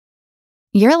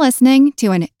You're listening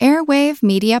to an Airwave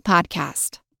Media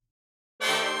Podcast.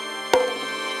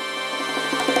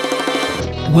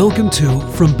 Welcome to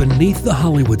From Beneath the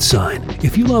Hollywood Sign.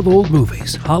 If you love old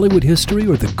movies, Hollywood history,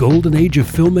 or the golden age of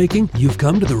filmmaking, you've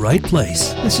come to the right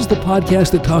place. This is the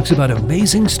podcast that talks about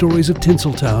amazing stories of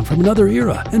Tinseltown from another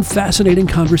era and fascinating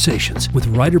conversations with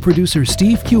writer-producer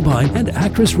Steve Cubine and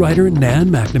actress-writer Nan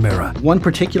McNamara. One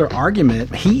particular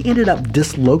argument, he ended up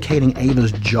dislocating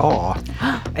Ava's jaw.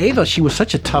 Ava, she was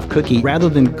such a tough cookie. Rather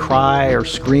than cry or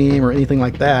scream or anything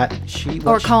like that,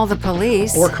 Or call the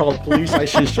police.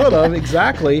 She should have,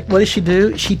 exactly. What does she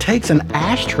do? She takes an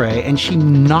ashtray and she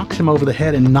knocks him over the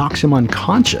head and knocks him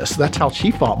unconscious. That's how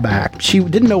she fought back. She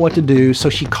didn't know what to do, so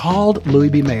she called Louis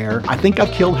B. Mayer. I think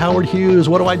I've killed Howard Hughes.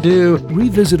 What do I do?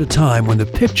 Revisit a time when the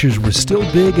pictures were still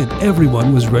big and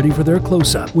everyone was ready for their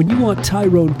close-up. When you want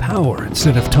Tyrone Power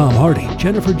instead of Tom Hardy,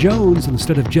 Jennifer Jones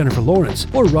instead of Jennifer Lawrence,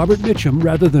 or Robert Mitchum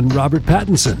rather than Robert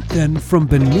Pattinson, then From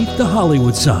Beneath the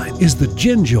Hollywood Sign is the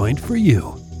gin joint for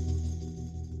you.